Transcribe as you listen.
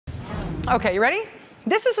Okay, you ready?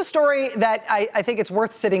 This is a story that I think it's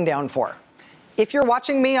worth sitting down for. If you're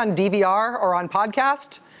watching me on DVR or on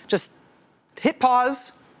podcast, just hit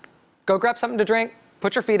pause, go grab something to drink,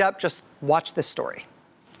 put your feet up, just watch this story.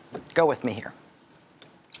 Go with me here.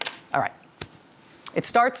 All right. It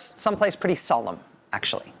starts someplace pretty solemn,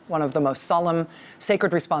 actually. One of the most solemn,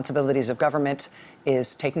 sacred responsibilities of government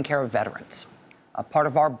is taking care of veterans. A part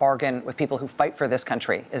of our bargain with people who fight for this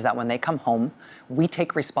country is that when they come home, we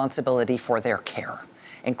take responsibility for their care,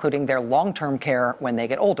 including their long-term care when they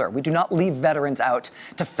get older. We do not leave veterans out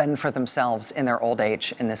to fend for themselves in their old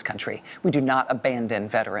age in this country. We do not abandon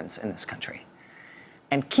veterans in this country.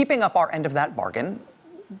 And keeping up our end of that bargain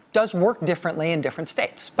does work differently in different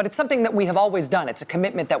states, but it's something that we have always done. It's a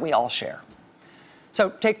commitment that we all share. So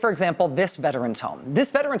take, for example, this veterans home.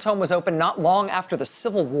 This veterans home was opened not long after the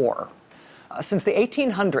Civil War. Since the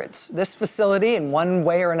 1800s, this facility, in one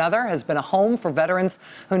way or another, has been a home for veterans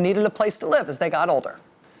who needed a place to live as they got older.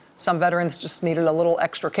 Some veterans just needed a little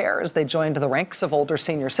extra care as they joined the ranks of older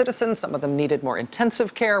senior citizens. Some of them needed more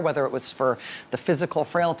intensive care, whether it was for the physical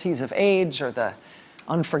frailties of age or the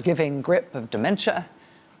unforgiving grip of dementia.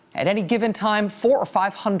 At any given time, 400 or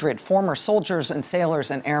 500 former soldiers and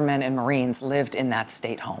sailors and airmen and Marines lived in that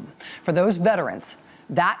state home. For those veterans,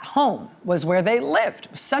 that home was where they lived,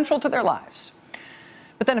 central to their lives.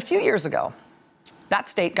 But then a few years ago, that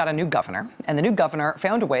state got a new governor, and the new governor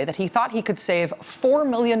found a way that he thought he could save $4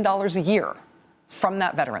 million a year from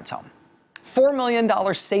that veterans home. $4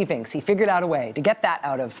 million savings. He figured out a way to get that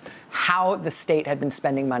out of how the state had been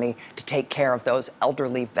spending money to take care of those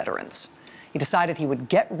elderly veterans. He decided he would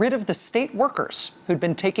get rid of the state workers who'd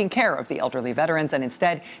been taking care of the elderly veterans, and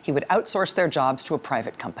instead he would outsource their jobs to a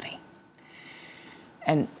private company.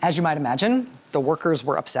 And as you might imagine, the workers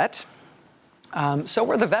were upset. So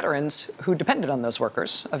were the veterans who depended on those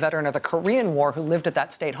workers. A veteran of the Korean War who lived at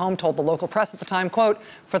that state home told the local press at the time, quote,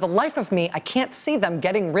 "For the life of me, I can't see them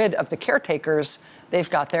getting rid of the caretakers they've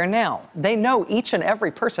got there now. They know each and every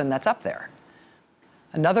person that's up there."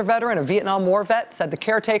 Another veteran, a Vietnam War vet, said the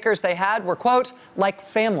caretakers they had were, quote, "like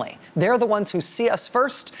family. They're the ones who see us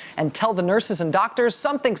first and tell the nurses and doctors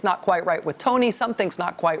something's not quite right with Tony, something's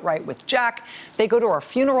not quite right with Jack. They go to our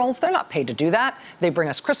funerals. They're not paid to do that. They bring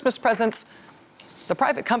us Christmas presents." The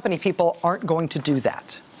private company people aren't going to do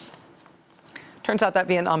that. Turns out that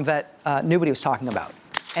Vietnam vet knew what he was talking about.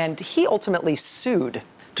 And he ultimately sued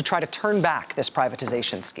to try to turn back this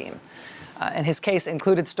privatization scheme. And his case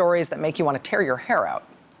included stories that make you want to tear your hair out,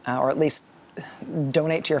 or at least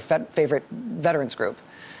donate to your favorite veterans group.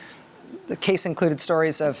 The case included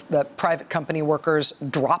stories of the private company workers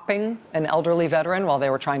dropping an elderly veteran while they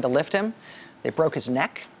were trying to lift him. They broke his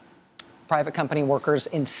neck. Private company workers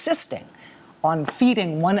insisting on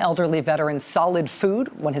feeding one elderly veteran solid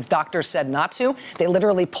food when his doctor said not to. They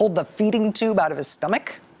literally pulled the feeding tube out of his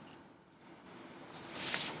stomach.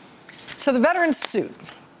 So the veterans sued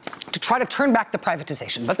to try to turn back the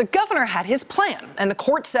privatization. But the governor had his plan, and the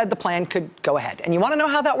court said the plan could go ahead. And you want to know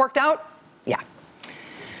how that worked out? Yeah.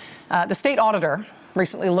 The state auditor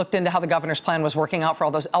recently looked into how the governor's plan was working out for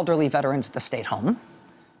all those elderly veterans at the state home.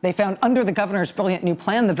 They found under the governor's brilliant new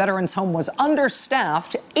plan, the veterans home was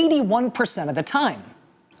understaffed 81% of the time.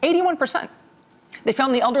 81%. They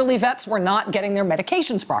found the elderly vets were not getting their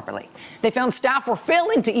medications properly. They found staff were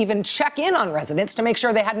failing to even check in on residents to make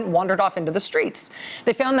sure they hadn't wandered off into the streets.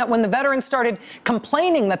 They found that when the veterans started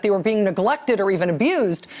complaining that they were being neglected or even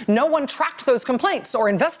abused, no one tracked those complaints or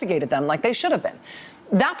investigated them like they should have been.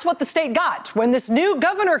 That's what the state got when this new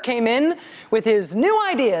governor came in with his new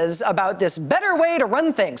ideas about this better way to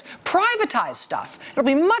run things. Privatize stuff. It'll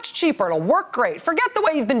be much cheaper. It'll work great. Forget the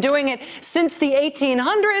way you've been doing it since the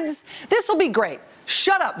 1800s. This will be great.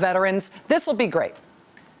 Shut up, veterans. This will be great.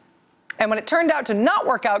 And when it turned out to not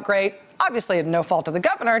work out great, obviously at no fault of the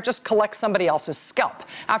governor, just collect somebody else's scalp.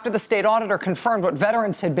 After the state auditor confirmed what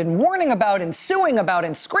veterans had been warning about and suing about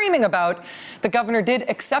and screaming about, the governor did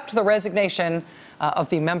accept the resignation of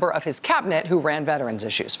the member of his cabinet who ran veterans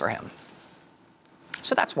issues for him.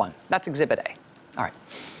 So that's one. That's Exhibit A. All right.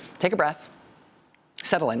 Take a breath.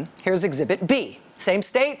 Settle in. Here's Exhibit B. Same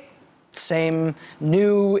state, same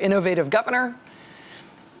new innovative governor.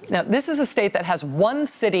 Now, this is a state that has one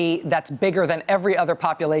city that's bigger than every other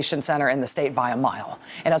population center in the state by a mile.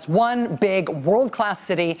 It has one big world-class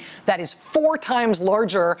city that is 4 times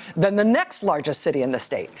larger than the next largest city in the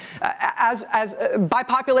state. By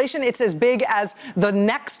population, it's as big as the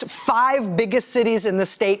next 5 biggest cities in the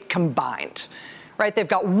state combined. Right? They've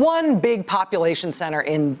got one big population center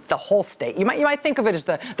in the whole state. You might think of it as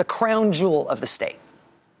the crown jewel of the state.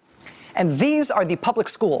 And these are the public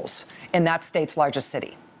schools in that state's largest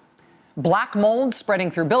city. Black mold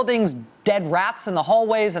spreading through buildings, dead rats in the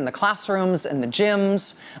hallways and the classrooms and the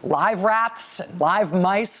gyms, live rats and live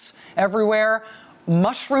mice everywhere,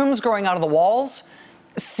 mushrooms growing out of the walls,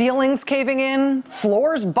 ceilings caving in,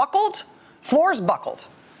 floors buckled.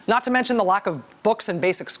 Not to mention the lack of books and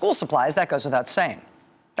basic school supplies, that goes without saying.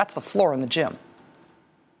 That's the floor in the gym.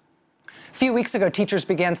 A few weeks ago, teachers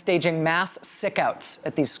began staging mass sick-outs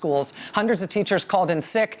at these schools. Hundreds of teachers called in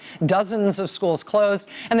sick, dozens of schools closed,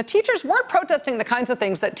 and the teachers weren't protesting the kinds of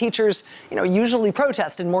things that teachers, usually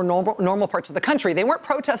protest in more normal parts of the country. They weren't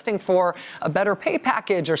protesting for a better pay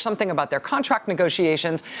package or something about their contract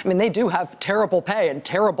negotiations. I mean, they do have terrible pay and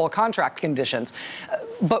terrible contract conditions.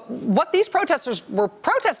 But what these protesters were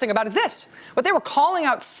protesting about is this. What they were calling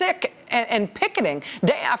out sick and picketing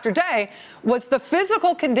day after day was the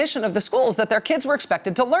physical condition of the schools that their kids were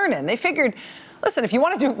expected to learn in. They figured, listen, if you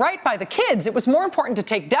want to do right by the kids, it was more important to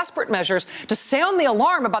take desperate measures to sound the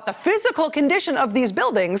alarm about the physical condition of these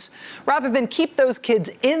buildings rather than keep those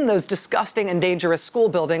kids in those disgusting and dangerous school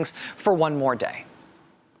buildings for one more day.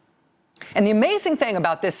 And the amazing thing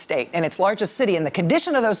about this state and its largest city and the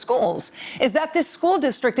condition of those schools is that this school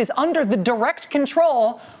district is under the direct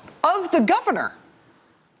control of the governor.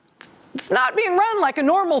 It's not being run like a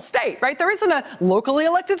normal state, right? There isn't a locally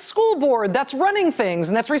elected school board that's running things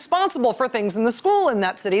and that's responsible for things in the school in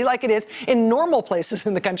that city like it is in normal places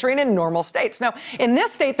in the country and in normal states. Now, in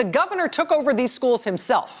this state, the governor took over these schools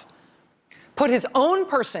himself, put his own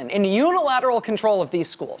person in unilateral control of these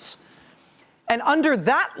schools. And under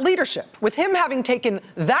that leadership, with him having taken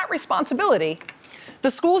that responsibility,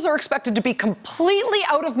 the schools are expected to be completely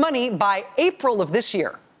out of money by April of this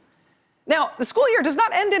year. Now, the school year does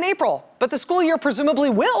not end in April, but the school year presumably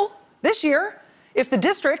will this year if the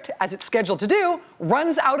district, as it's scheduled to do,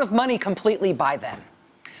 runs out of money completely by then.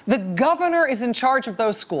 The governor is in charge of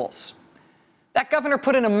those schools. That governor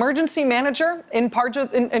put an emergency manager in charge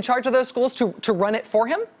of those schools to run it for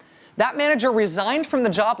him. That manager resigned from the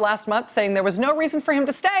job last month, saying there was no reason for him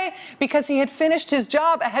to stay because he had finished his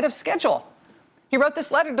job ahead of schedule. He wrote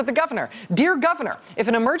this letter to the governor. Dear Governor, if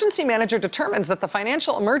an emergency manager determines that the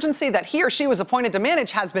financial emergency that he or she was appointed to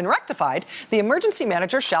manage has been rectified, the emergency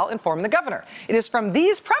manager shall inform the governor. It is from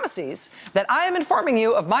these premises that I am informing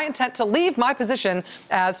you of my intent to leave my position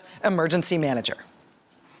as emergency manager.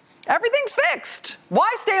 Everything's fixed.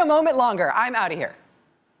 Why stay a moment longer? I'm out of here.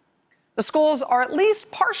 The schools are at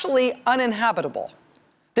least partially uninhabitable.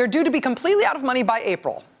 They're due to be completely out of money by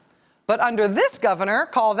April. But under this governor,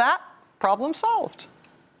 call that problem solved.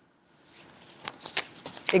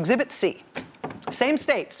 Exhibit C. Same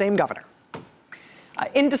state, same governor.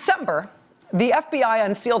 In December, the FBI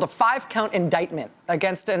unsealed a 5-count indictment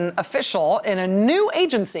against an official in a new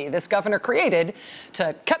agency this governor created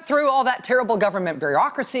to cut through all that terrible government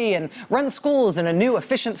bureaucracy and run schools in a new,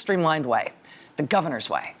 efficient, streamlined way, the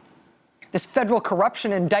governor's way. This federal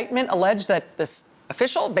corruption indictment alleged that this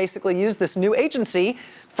official basically used this new agency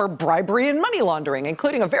for bribery and money laundering,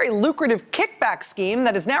 including a very lucrative kickback scheme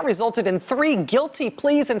that has now resulted in 3 guilty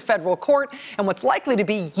pleas in federal court and what's likely to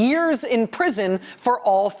be years in prison for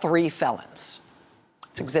all 3 felons.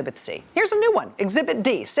 It's Exhibit C. Here's a new one, Exhibit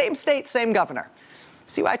D, same state, same governor.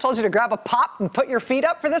 See why I told you to grab a pop and put your feet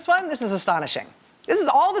up for this one? This is astonishing. This is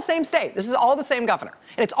all the same state. This is all the same governor.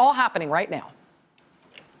 And it's all happening right now.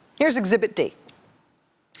 Here's Exhibit D.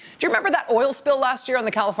 Do you remember that oil spill last year on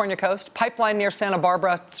the California coast? Pipeline near Santa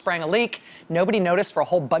Barbara sprang a leak. Nobody noticed for a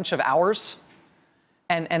whole bunch of hours.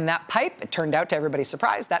 And that pipe, it turned out to everybody's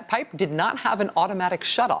surprise, that pipe did not have an automatic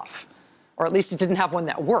shutoff. Or at least it didn't have one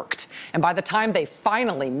that worked. And by the time they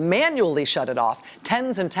finally manually shut it off,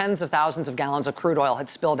 tens and tens of thousands of gallons of crude oil had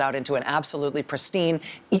spilled out into an absolutely pristine,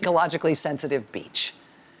 ecologically sensitive beach.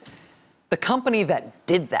 The company that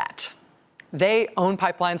did that, they own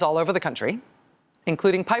pipelines all over the country,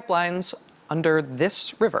 including pipelines under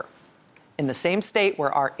this river, in the same state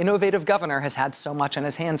where our innovative governor has had so much on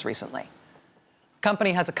his hands recently. The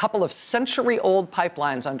company has a couple of century-old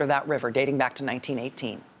pipelines under that river dating back to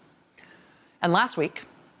 1918. And last week,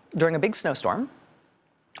 during a big snowstorm,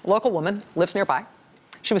 a local woman lives nearby.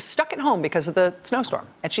 She was stuck at home because of the snowstorm,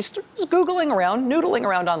 and she was Googling around, noodling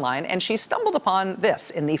around online, and she stumbled upon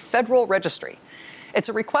this in the Federal Registry. It's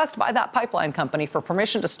a request by that pipeline company for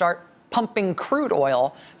permission to start pumping crude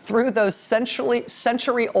oil through those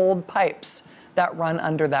century-old pipes that run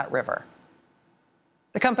under that river.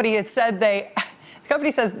 The company had said the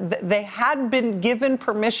company says they had been given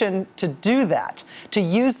permission to do that, to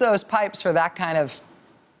use those pipes for that kind of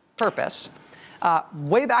purpose,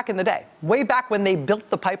 way back in the day, way back when they built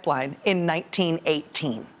the pipeline in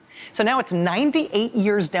 1918. So now it's 98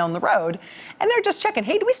 years down the road, and they're just checking,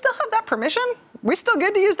 hey, do we still have that permission? We still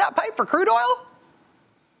good to use that pipe for crude oil?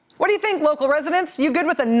 What do you think, local residents? You good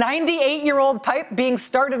with a 98-year-old pipe being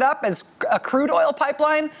started up as a crude oil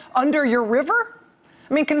pipeline under your river?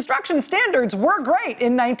 I mean, construction standards were great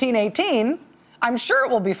in 1918. I'm sure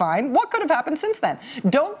it will be fine. What could have happened since then?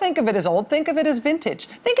 Don't think of it as old. Think of it as vintage.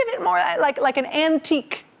 Think of it more like an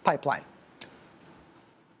antique pipeline.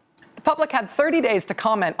 The public had 30 days to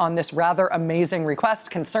comment on this rather amazing request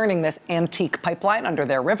concerning this antique pipeline under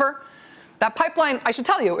their river. That pipeline, I should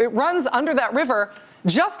tell you, it runs under that river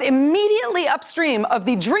just immediately upstream of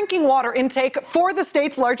the drinking water intake for the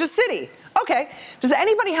state's largest city. Okay, does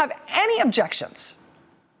anybody have any objections?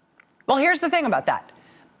 Well, here's the thing about that.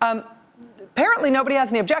 Apparently nobody has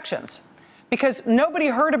any objections because nobody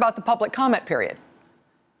heard about the public comment period.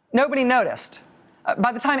 Nobody noticed.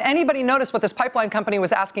 By the time anybody noticed what this pipeline company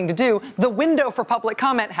was asking to do, the window for public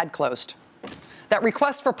comment had closed. That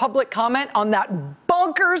request for public comment on that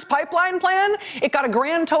bonkers pipeline plan, it got a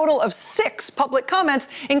grand total of 6 public comments,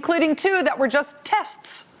 including 2 that were just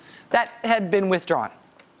tests that had been withdrawn.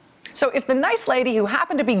 So if the nice lady who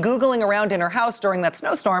happened to be Googling around in her house during that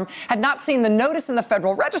snowstorm had not seen the notice in the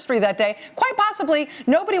Federal Registry that day, quite possibly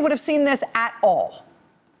nobody would have seen this at all.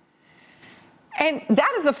 And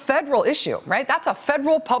that is a federal issue, right? That's a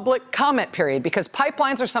federal public comment period because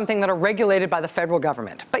pipelines are something that are regulated by the federal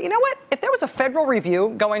government. But you know what? If there was a federal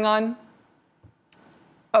review going on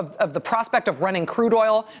of the prospect of running crude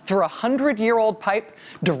oil through a 100-year-old pipe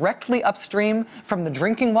directly upstream from the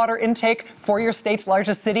drinking water intake for your state's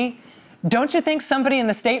largest city, don't you think somebody in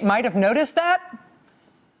the state might have noticed that?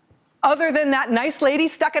 Other than that nice lady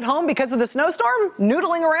stuck at home because of the snowstorm,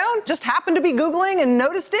 noodling around, just happened to be Googling and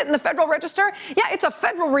noticed it in the Federal Register? Yeah, it's a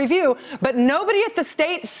federal review, but nobody at the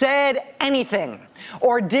state said anything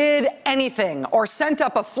or did anything or sent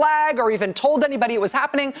up a flag or even told anybody it was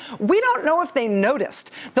happening. We don't know if they noticed.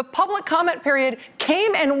 The public comment period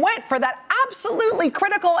came and went for that absolutely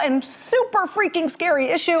critical and super freaking scary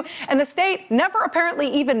issue, and the state never apparently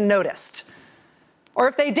even noticed. Or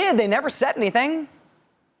if they did, they never said anything.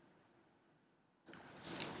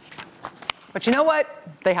 But you know what?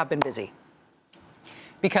 They have been busy.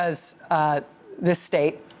 Because this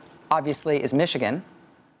state, obviously, is Michigan.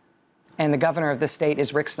 And the governor of this state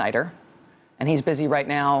is Rick Snyder. And he's busy right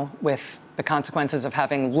now with the consequences of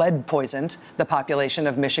having lead poisoned the population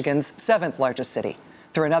of Michigan's 7th largest city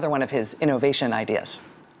through another one of his innovation ideas.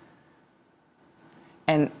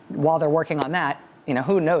 And while they're working on that, you know,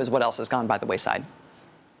 who knows what else has gone by the wayside.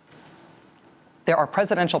 There are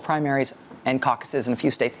presidential primaries and caucuses in a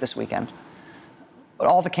few states this weekend. But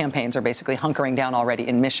all the campaigns are basically hunkering down already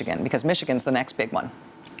in Michigan because Michigan's the next big one.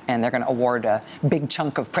 And they're going to award a big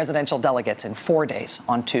chunk of presidential delegates in 4 days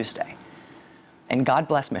on Tuesday. And God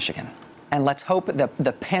bless Michigan. And let's hope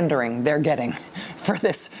the pandering they're getting for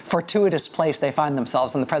this fortuitous place they find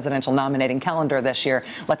themselves on the presidential nominating calendar this year,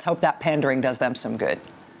 let's hope that pandering does them some good.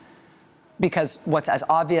 Because what's as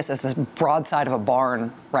obvious as this broadside of a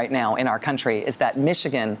barn right now in our country is that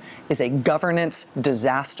Michigan is a governance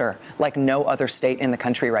disaster like no other state in the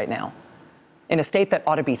country right now. In a state that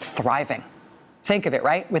ought to be thriving. Think of it,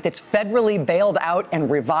 right? With its federally bailed out and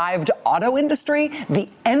revived auto industry, the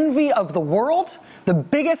envy of the world, the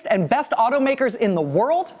biggest and best automakers in the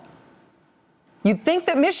world. You'd think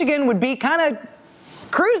that Michigan would be kind of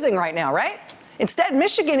cruising right now, right? Instead,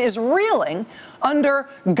 Michigan is reeling under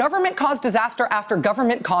government-caused disaster after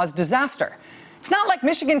government-caused disaster. It's not like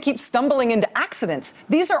Michigan keeps stumbling into accidents.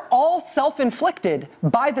 These are all self-inflicted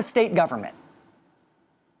by the state government.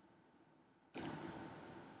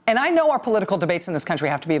 And I know our political debates in this country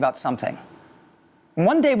have to be about something.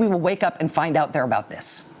 One day we will wake up and find out they're about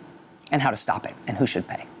this, and how to stop it, and who should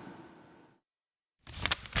pay.